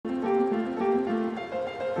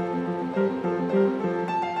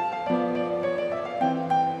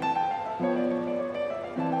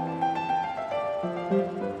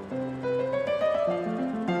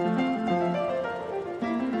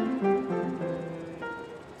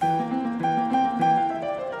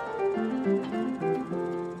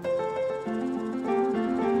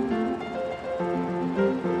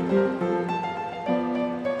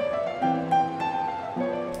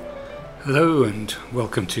and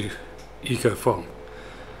welcome to Eco Farm.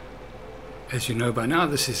 As you know by now,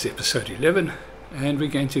 this is episode 11 and we're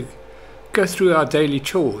going to go through our daily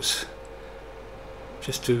chores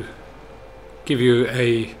just to give you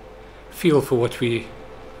a feel for what we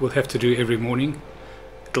will have to do every morning.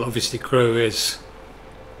 It'll obviously grow as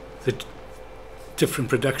the different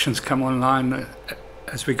productions come online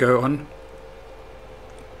as we go on.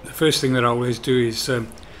 The first thing that I always do is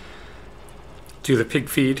do the pig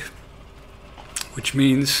feed, which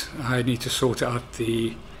means I need to sort out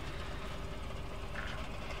the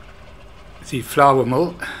flour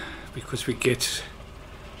mill, because we get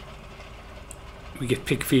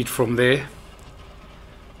pig feed from there.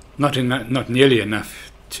 Not nearly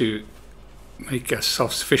enough to make us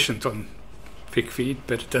self-sufficient on pig feed,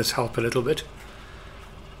 but it does help a little bit.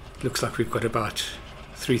 It looks like we've got about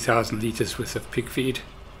 3,000 litres worth of pig feed,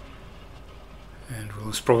 and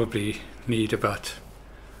we'll probably need about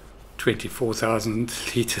 24,000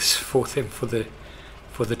 litres for them for the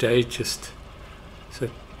day, just so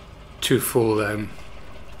two full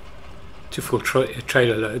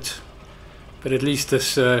trailer loads. But at least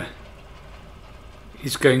this is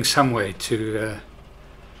going some way to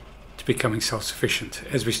becoming self-sufficient.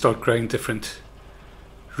 As we start growing different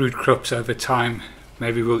root crops over time,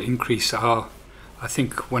 maybe we'll increase I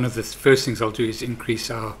think one of the first things I'll do is increase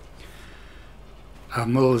our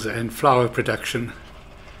mills and flour production,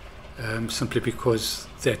 simply because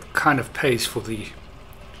that kind of pays for the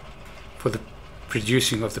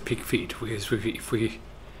producing of the pig feed. Whereas if we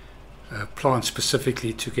plant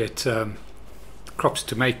specifically to get crops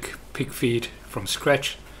to make pig feed from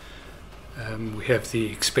scratch, we have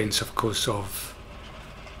the expense, of course, of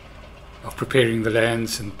preparing the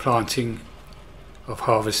lands and planting, of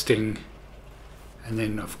harvesting, and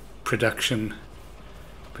then of production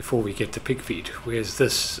before we get the pig feed.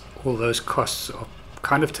 Whereas all those costs are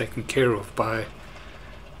kind of taken care of by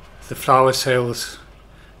the flour sales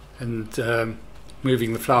and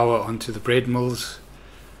moving the flour onto the bread mills.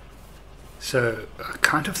 So I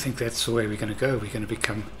kind of think that's the way we're going to go. We're going to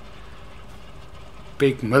become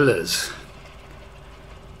big millers.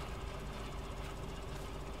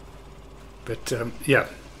 But yeah,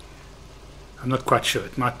 I'm not quite sure.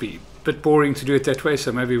 It might be a bit boring to do it that way,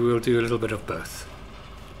 so maybe we'll do a little bit of both.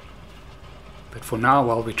 But for now,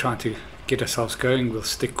 while we're trying to get ourselves going, we'll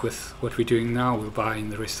stick with what we're doing now. We'll buy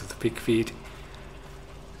in the rest of the pig feed.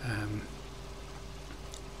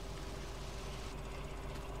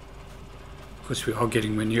 Of course, we are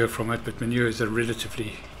getting manure from it, but manure is a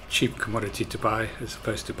relatively cheap commodity to buy as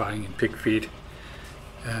opposed to buying in pig feed.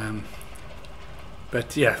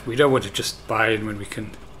 But yeah, we don't want to just buy in when we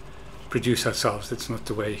can produce ourselves. That's not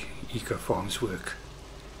the way eco farms work.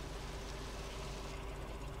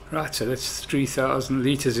 Right, so that's 3,000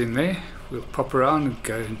 litres in there. We'll pop around and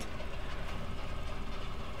go and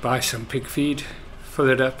buy some pig feed, fill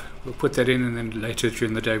it up, we'll put that in, and then later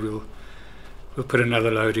during the day we'll put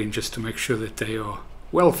another load in just to make sure that they are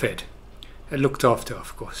well fed and looked after,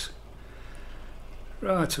 of course.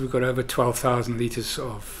 Right, so we've got over 12,000 litres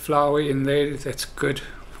of flour in there. That's good.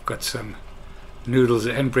 We've got some noodles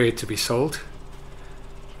and bread to be sold.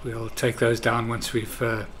 We'll take those down once we've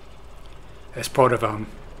as part of our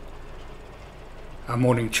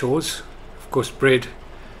morning chores. Of course, bread,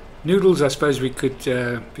 noodles, I suppose we could,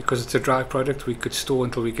 because it's a dry product, we could store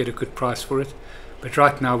until we get a good price for it. But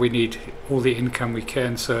right now we need all the income we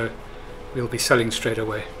can, so we'll be selling straight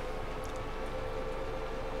away.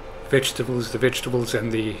 The vegetables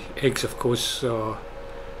and the eggs, of course, are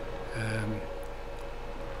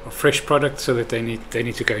fresh products, so that they need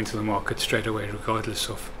to go into the market straight away, regardless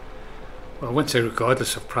of, well, I won't say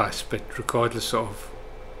regardless of price, but regardless of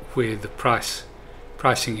where the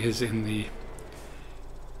pricing is in the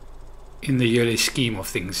yearly scheme of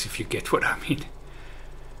things, if you get what I mean.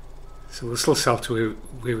 So we'll still sell to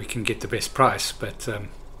where we can get the best price, but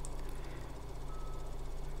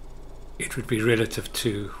it would be relative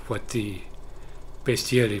to what the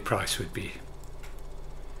best yearly price would be.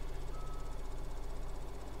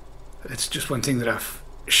 That's just one thing that I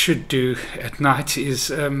should do at night,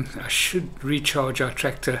 is I should recharge our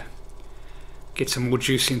tractor, get some more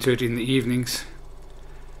juice into it in the evenings.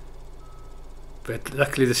 But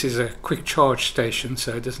luckily this is a quick charge station,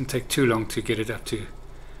 so it doesn't take too long to get it up to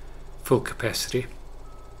full capacity.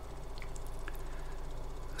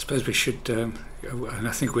 I suppose we should, and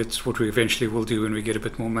I think it's what we eventually will do when we get a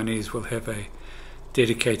bit more money, is we'll have a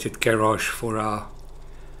dedicated garage for our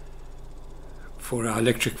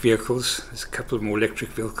electric vehicles. There's a couple of more electric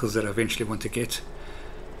vehicles that I eventually want to get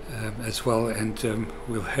as well, and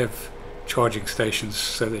we'll have charging stations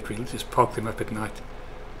so that we'll just park them up at night,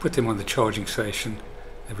 put them on the charging station,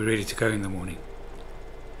 and be ready to go in the morning.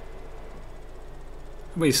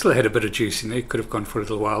 We still had a bit of juice in there. Could have gone for a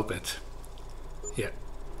little while, but yeah.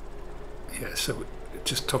 So we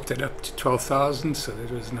just topped that up to 12,000. So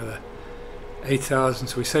there was another 8,000.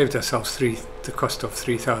 So we saved ourselves the cost of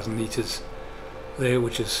 3,000 litres there,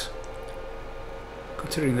 which is,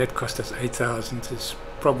 considering that cost us 8,000, is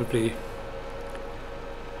probably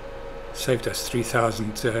saved us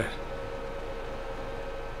 $3,000 there,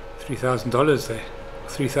 3,000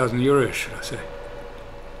 euros, should I say.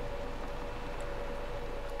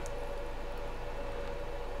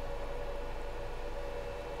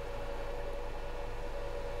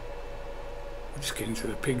 Just getting to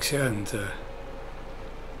the pigs here, and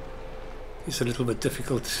it's a little bit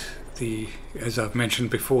difficult. As I've mentioned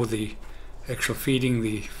before, the actual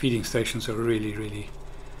the feeding stations are really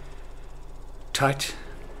tight,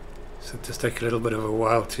 so it does take a little bit of a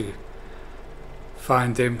while to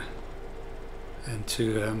find them, and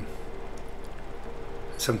to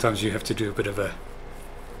sometimes you have to do a bit of a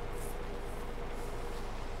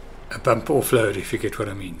bump offload, if you get what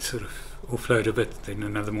I mean. Sort of offload a bit, then a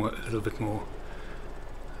little bit more.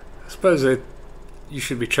 I suppose that you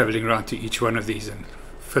should be travelling around to each one of these and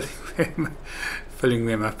filling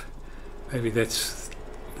them up. Maybe that's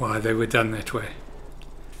why they were done that way.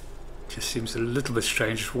 Just seems a little bit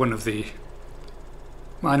strange. One of the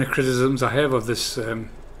minor criticisms I have of this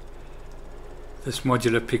this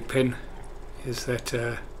modular pig pen is that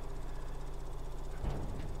the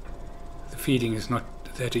feeding is not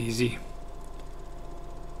that easy,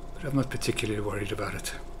 but I'm not particularly worried about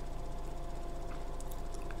it.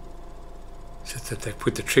 It's just that they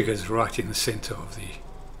put the triggers right in the center of the...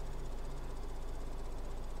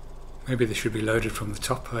 Maybe they should be loaded from the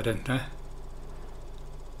top, I don't know.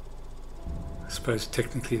 I suppose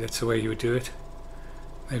technically that's the way you would do it.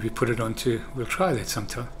 Maybe put it onto... We'll try that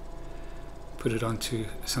sometime. Put it onto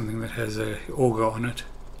something that has a auger on it.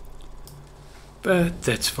 But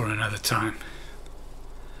that's for another time.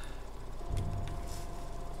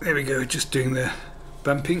 There we go, just doing the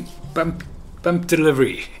bump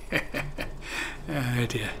delivery. Oh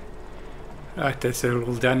dear. Right, that's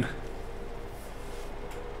all done.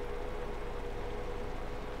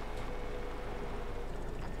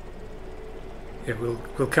 Yeah,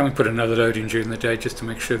 we'll come and put another load in during the day just to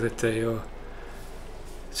make sure that they are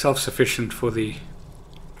self-sufficient for the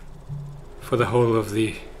whole of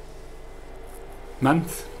the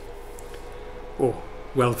month, or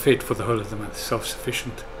well fed for the whole of the month,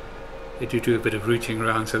 self-sufficient. They do a bit of rooting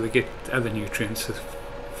around, so they get other nutrients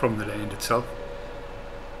from the land itself.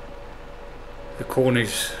 The corn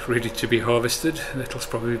is ready to be harvested. That'll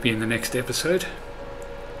probably be in the next episode.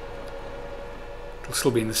 It'll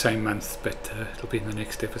still be in the same month, but it'll be in the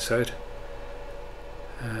next episode.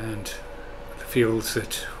 And the fields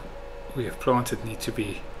that we have planted need to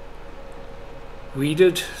be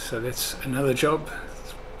weeded, so that's another job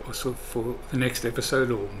also for the next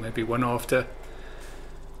episode, or maybe one after.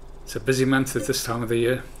 It's a busy month at this time of the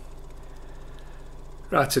year.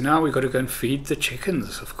 Right, so now we've got to go and feed the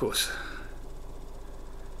chickens, of course.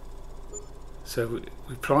 So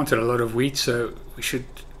we planted a lot of wheat, so we should,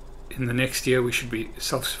 in the next year, we should be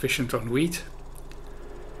self-sufficient on wheat.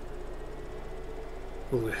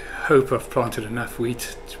 We'll hope I've planted enough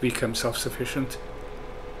wheat to become self-sufficient,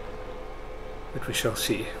 but we shall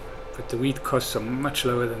see. But the wheat costs are much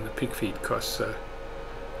lower than the pig feed costs, so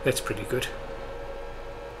that's pretty good.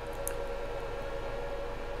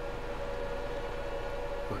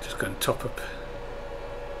 We'll just go and top up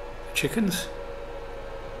the chickens.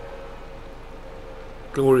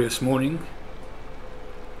 Glorious morning.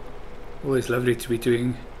 Always lovely to be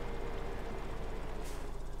doing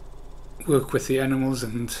work with the animals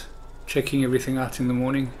and checking everything out in the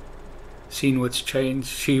morning, seeing what's changed,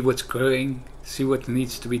 see what's growing, see what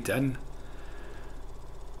needs to be done.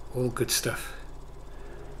 All good stuff.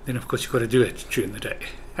 Then of course you've got to do it during the day.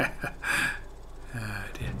 Oh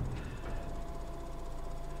dear.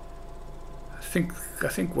 I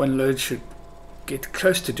think one load should get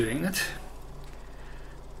close to doing it.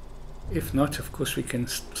 If not, of course we can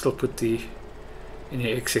still put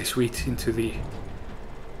any excess wheat into the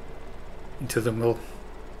mill,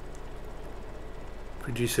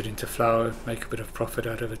 produce it into flour, make a bit of profit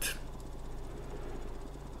out of it.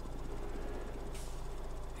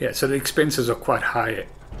 Yeah, so the expenses are quite high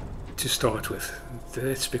to start with.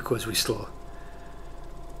 That's because we're still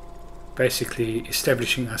basically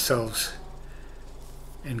establishing ourselves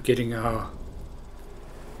and getting our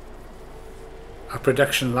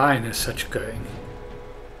production line as such going,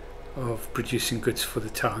 of producing goods for the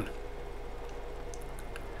town.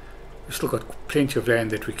 We've still got plenty of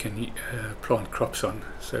land that we can plant crops on,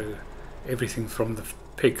 so everything from the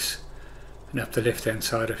pigs and up the left hand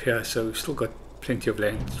side of here, so we've still got plenty of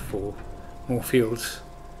land for more fields.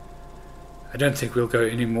 I don't think we'll go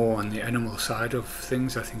any more on the animal side of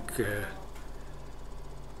things. I think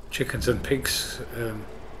chickens and pigs.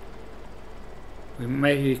 We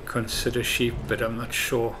may consider sheep, but I'm not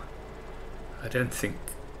sure. I don't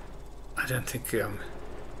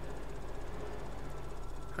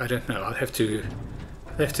know. I'll have to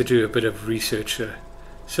do a bit of research.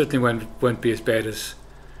 Certainly won't be as bad as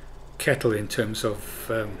cattle in terms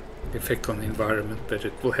of effect on the environment, but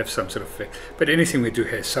it will have some sort of effect. But anything we do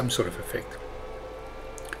has some sort of effect.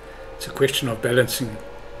 It's a question of balancing.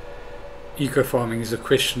 Eco-farming is a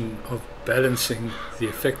question of balancing the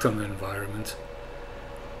effect on the environment,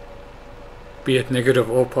 be it negative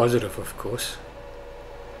or positive, of course,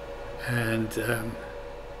 and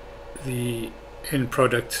the end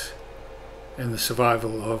product and the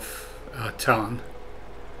survival of our town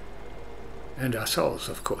and ourselves,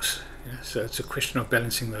 of course. Yeah, so it's a question of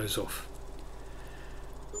balancing those off.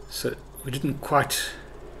 So we didn't quite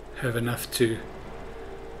have enough to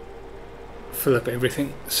fill up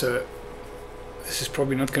everything, so this is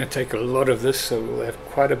probably not going to take a lot of this, so we'll have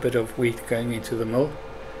quite a bit of wheat going into the mill.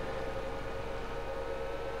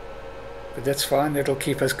 But that's fine, that'll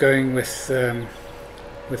keep us going with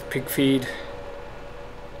pig feed,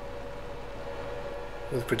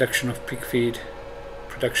 with production of pig feed,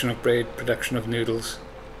 production of bread, production of noodles.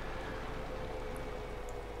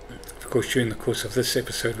 Of course, during the course of this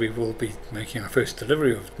episode we will be making our first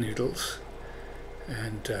delivery of noodles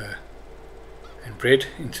and bread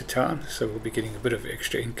into town, so we'll be getting a bit of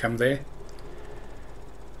extra income there.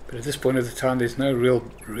 But at this point of the time there's no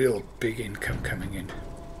real big income coming in.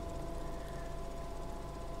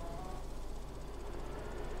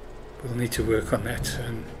 We'll need to work on that.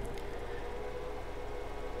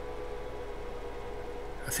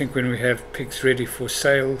 I think when we have pigs ready for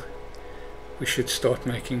sale we should start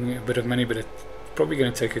making a bit of money, but it's probably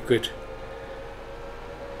going to take a good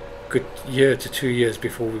year to 2 years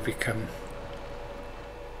before we become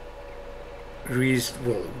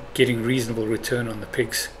getting reasonable return on the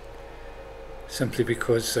pigs, simply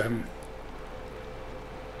because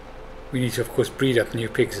we need to of course breed up new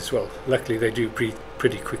pigs as well. Luckily they do breed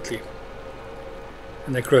pretty quickly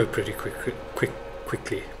and they grow pretty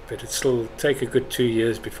quickly, but it still take a good 2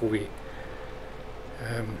 years before we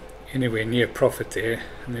anywhere near profit there.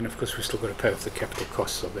 And then of course we've still got to pay off the capital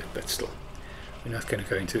costs of it, but still we're not going to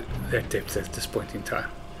go into that depth at this point in time.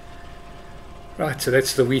 Right, so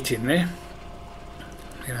that's the wheat in there,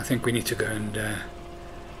 and I think we need to go and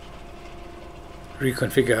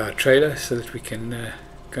reconfigure our trailer so that we can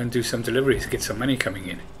go and do some deliveries, get some money coming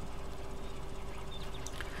in.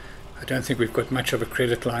 I don't think we've got much of a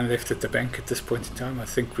credit line left at the bank at this point in time. I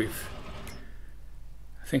think we've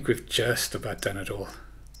just about done it all.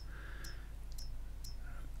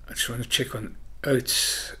 I just want to check on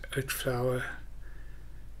oats, oat flour,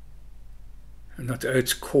 not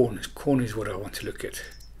oats, corn. Corn is what I want to look at.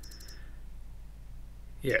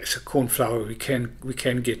 Yeah, so corn flour, we can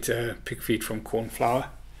get pig feed from corn flour.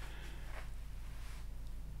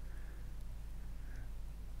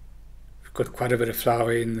 We've got quite a bit of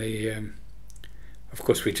flour in the of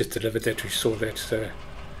course we just delivered that, we saw that, so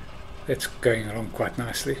that's going along quite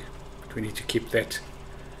nicely, but we need to keep that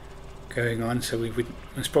going on. So we would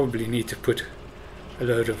most probably need to put a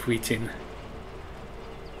load of wheat in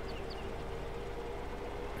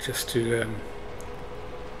just to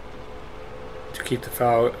keep the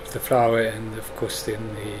flour and of course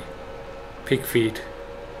then the pig feed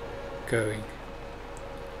going.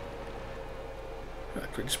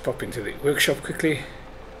 Right, we'll just pop into the workshop quickly,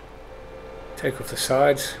 take off the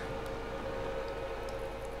sides.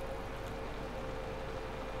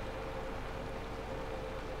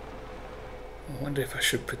 I wonder if I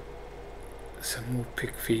should put some more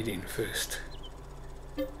pig feed in first.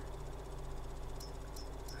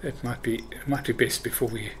 It might be best before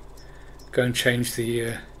we go and change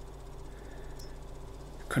the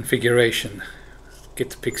configuration. Get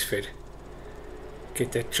the pigs fed,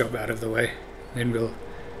 get that job out of the way, then we'll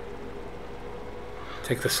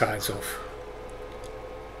take the sides off.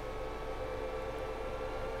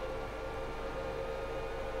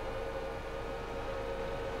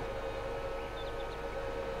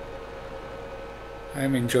 I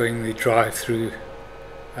am enjoying the drive through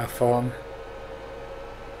our farm.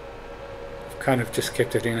 I've kind of just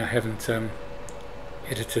kept it in, I haven't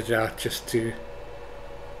edited it out, just to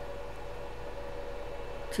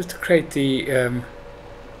create the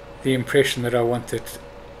impression that I want, that,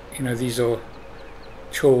 you know, these are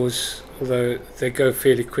chores, although they go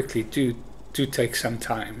fairly quickly, do take some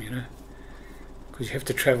time, you know, because you have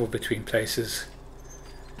to travel between places.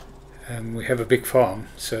 We have a big farm,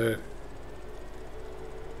 so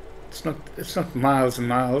It's not miles and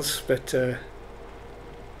miles, but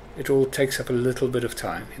it all takes up a little bit of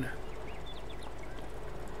time, you know.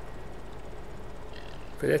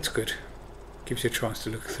 But that's good. Gives you a chance to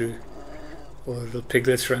look through all the little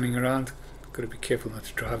piglets running around. Got to be careful not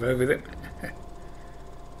to drive over them.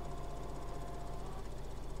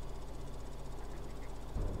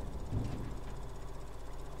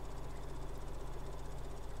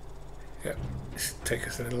 Yeah, it's take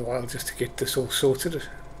us a little while just to get this all sorted,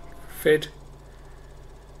 fed.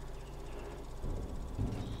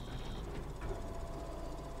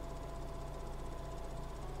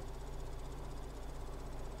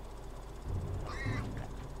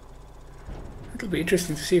 It'll be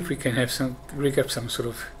interesting to see if we can have rig up some sort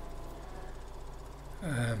of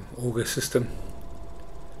auger system.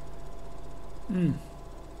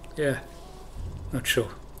 Yeah, not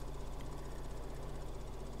sure.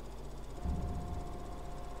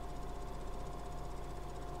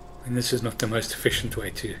 And this is not the most efficient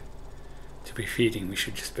way to be feeding. We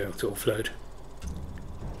should just be able to offload.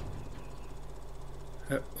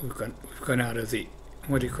 Oh, we've gone out of the,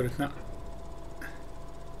 what do you call it now?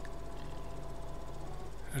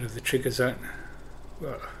 Out of the trigger zone.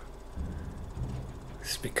 Well,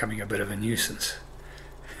 it's becoming a bit of a nuisance.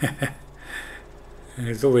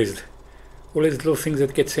 There's always all these little things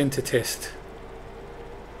that get sent to test.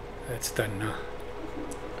 That's done now.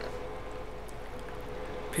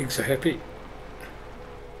 Pigs are happy.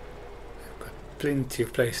 They've got plenty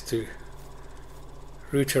of place to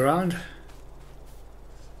root around.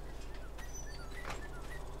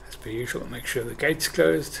 As per usual, make sure the gate's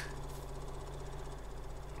closed.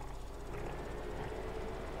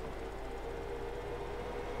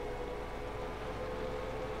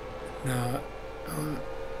 Now, we've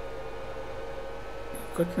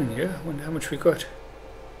got one here. I wonder how much we got.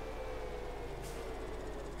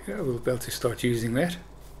 Yeah, we'll be able to start using that.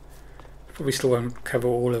 Probably still won't cover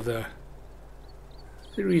all of the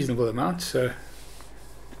reasonable amount, so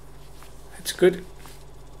it's good.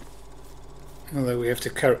 Although we have to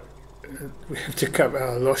cover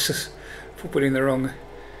our losses for putting the wrong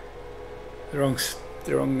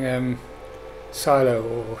silo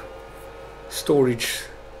or storage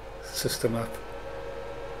system up.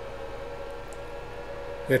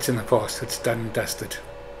 That's in the past. It's done and dusted.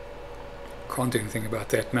 Can't do anything about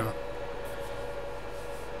that now.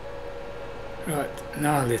 Right,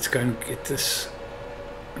 now let's go and get this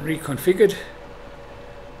reconfigured,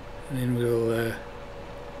 and then we'll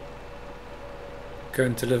go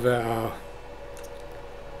and deliver our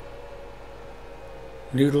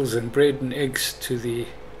noodles and bread and eggs to the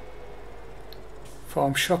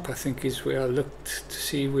farm shop. I think is where I looked to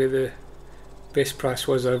see where the best price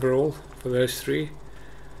was overall for those three.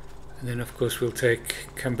 And then of course we'll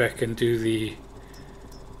come back and do the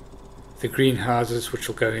greenhouses, which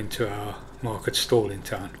will go into our market stall in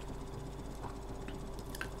town.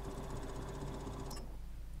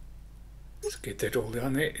 Let's get that all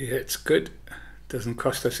down there. Yeah, it's good. Doesn't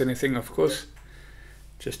cost us anything, of course,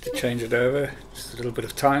 just to change it over. Just a little bit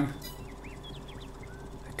of time.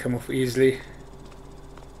 They come off easily.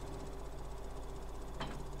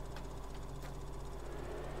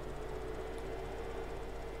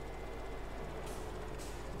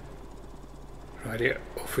 Right here,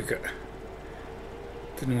 off we go.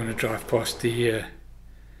 Didn't want to drive past the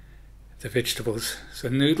vegetables. So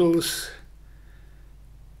noodles.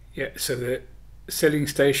 Yeah, so the selling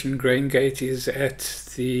station grain gate is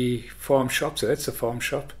at the farm shop, so that's the farm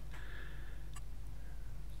shop.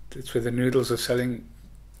 That's where the noodles are selling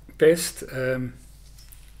best. So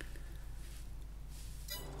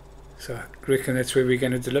I reckon that's where we're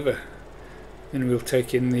going to deliver. Then we'll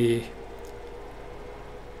take in the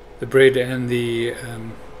bread and the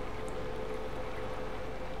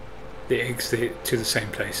eggs there to the same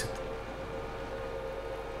place.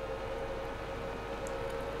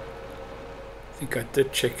 I think I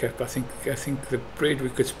did check up. I think the bread we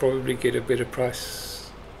could probably get a better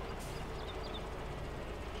price.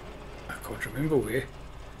 I can't remember where,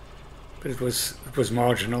 but it was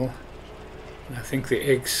marginal. And I think the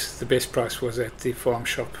eggs, the best price was at the farm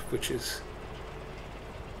shop, which is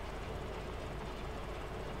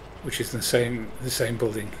the same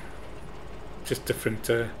building, just different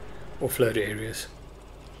offload areas.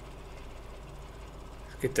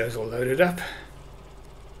 Let's get those all loaded up.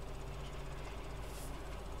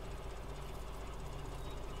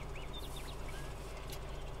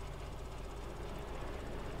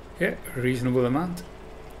 Yeah, a reasonable amount.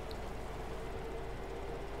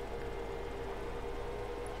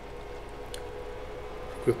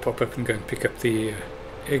 We'll pop up and go and pick up the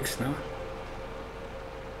eggs now.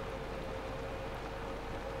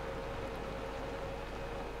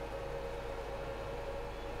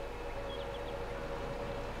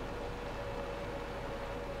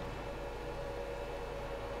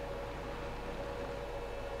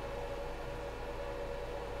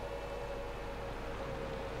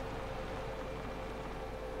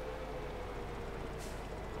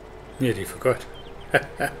 Nearly forgot.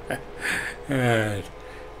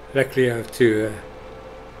 Luckily I have two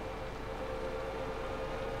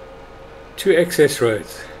access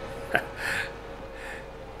roads.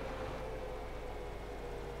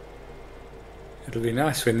 It'll be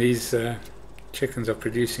nice when these chickens are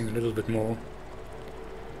producing a little bit more.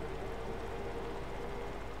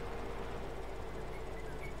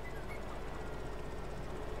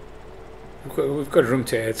 We've got room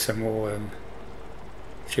to add some more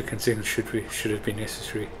chickens in should it be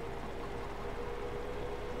necessary.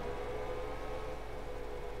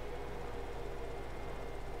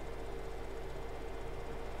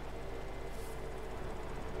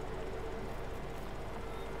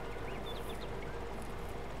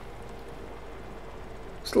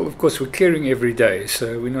 Still, of course, we're clearing every day,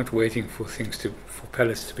 so we're not waiting for for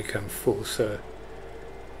pallets to become full, so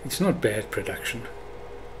it's not bad production.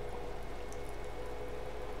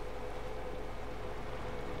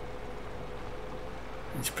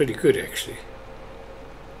 It's pretty good actually.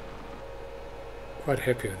 Quite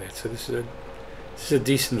happy with that. So this is a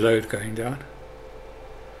decent load going down.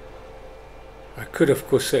 I could of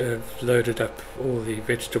course have loaded up all the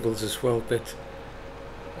vegetables as well, but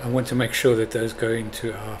I want to make sure that those go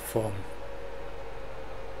into our farm,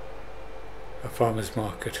 our farmer's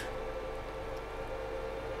market.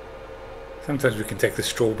 Sometimes we can take the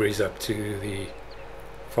strawberries up to the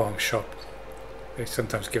farm shop. They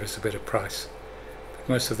sometimes give us a better price. But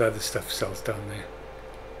most of the other stuff sells down there.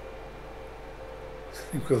 So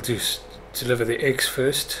I think we'll deliver the eggs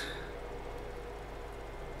first.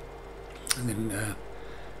 And then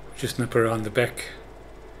just nip around the back.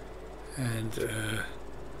 And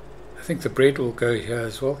I think the bread will go here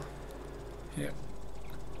as well. Yeah.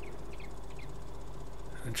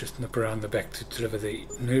 And just nip around the back to deliver the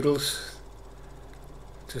noodles.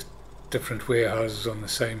 Just different warehouses on the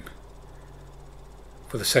same,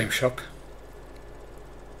 for the same shop.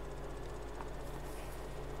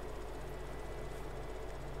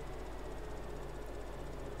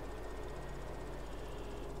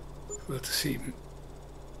 Well, to see.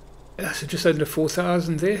 Yeah, so just under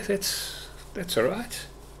 4,000 there. That's all right.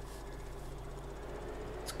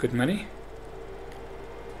 Good money.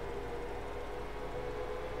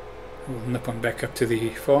 We'll nip on back up to the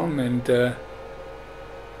farm and we'll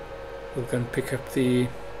go and pick up the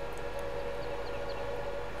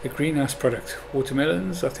greenhouse product.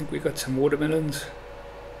 Watermelons, I think we got some watermelons,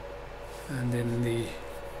 and then the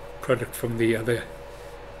product from the other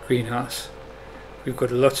greenhouse. We've got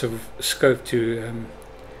lots of scope to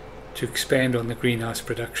expand on the greenhouse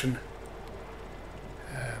production.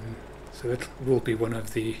 So that will be one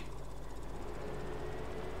of the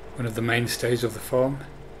mainstays of the farm,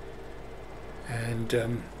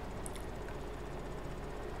 and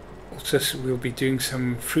also we'll be doing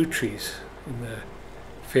some fruit trees in the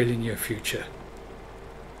fairly near future.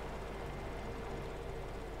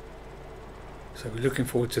 So we're looking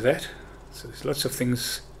forward to that. So there's lots of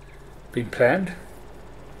things being planned.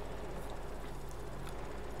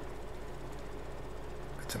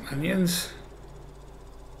 Got some onions.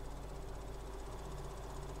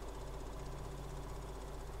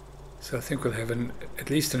 So I think we'll have at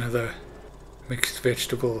least another mixed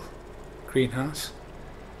vegetable greenhouse.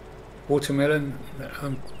 Watermelon,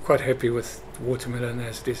 I'm quite happy with watermelon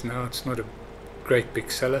as it is now. It's not a great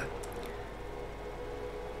big seller.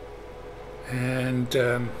 And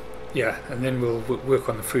yeah, and then we'll work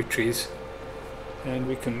on the fruit trees, and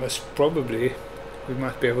we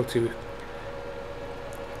might be able to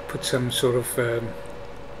put some sort of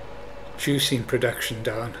juicing production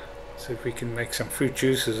down, so that we can make some fruit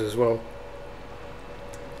juices as well.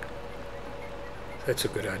 That's a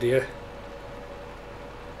good idea.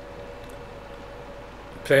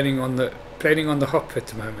 Planning on the hop at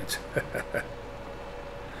the moment.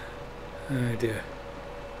 Oh dear.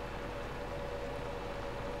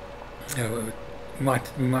 No, we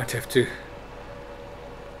might have to.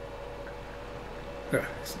 Yeah,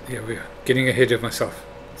 we're getting ahead of myself.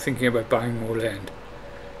 Thinking about buying more land.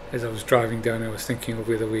 As I was driving down, I was thinking of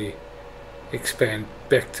whether we expand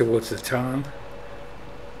back towards the town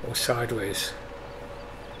or sideways.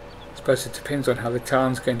 I suppose it depends on how the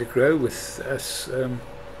town's going to grow, with us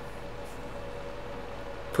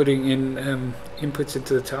putting in inputs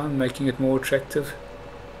into the town, making it more attractive.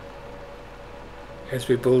 As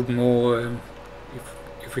we build more,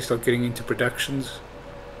 if we start getting into productions,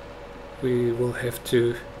 there'll have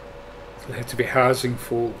to be housing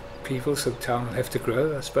for people, so the town will have to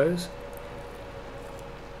grow, I suppose.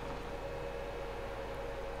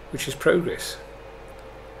 Which is progress.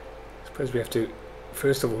 I suppose we have to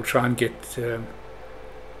first of all try and get the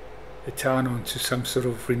town onto some sort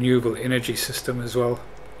of renewable energy system as well.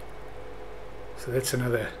 So that's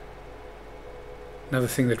another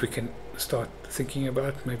thing that we can start thinking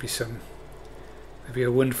about. Maybe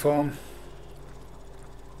a wind farm.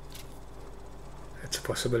 That's a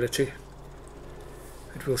possibility,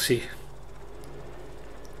 but we'll see.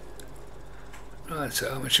 Right,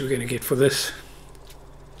 so how much are we going to get for this?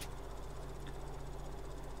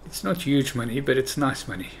 It's not huge money, but it's nice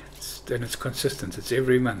money. And it's consistent. It's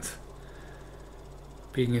every month.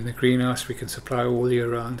 Being in the greenhouse, we can supply all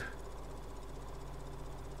year round.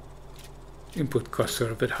 Input costs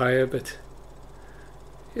are a bit higher, but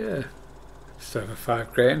yeah, just over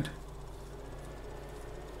 $5,000.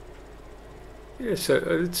 Yeah, so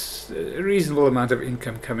it's a reasonable amount of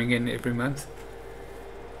income coming in every month.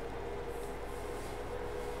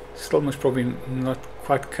 Still most probably not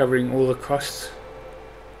quite covering all the costs.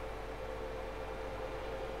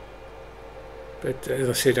 But as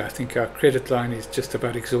I said, I think our credit line is just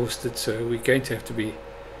about exhausted, so we're going to have to be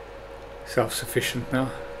self-sufficient now.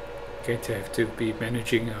 We're going to have to be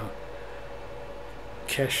managing our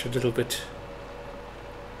cash a little bit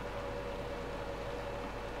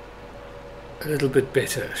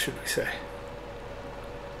better, should we say.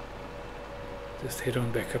 Just head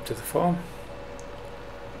on back up to the farm.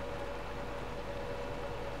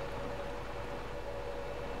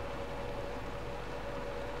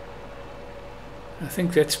 I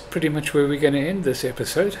think that's pretty much where we're going to end this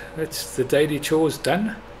episode. That's the daily chores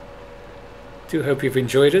done. Do hope you've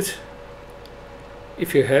enjoyed it.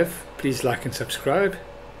 If you have, please like and subscribe.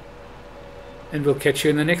 And we'll catch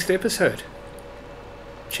you in the next episode.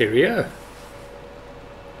 Cheerio.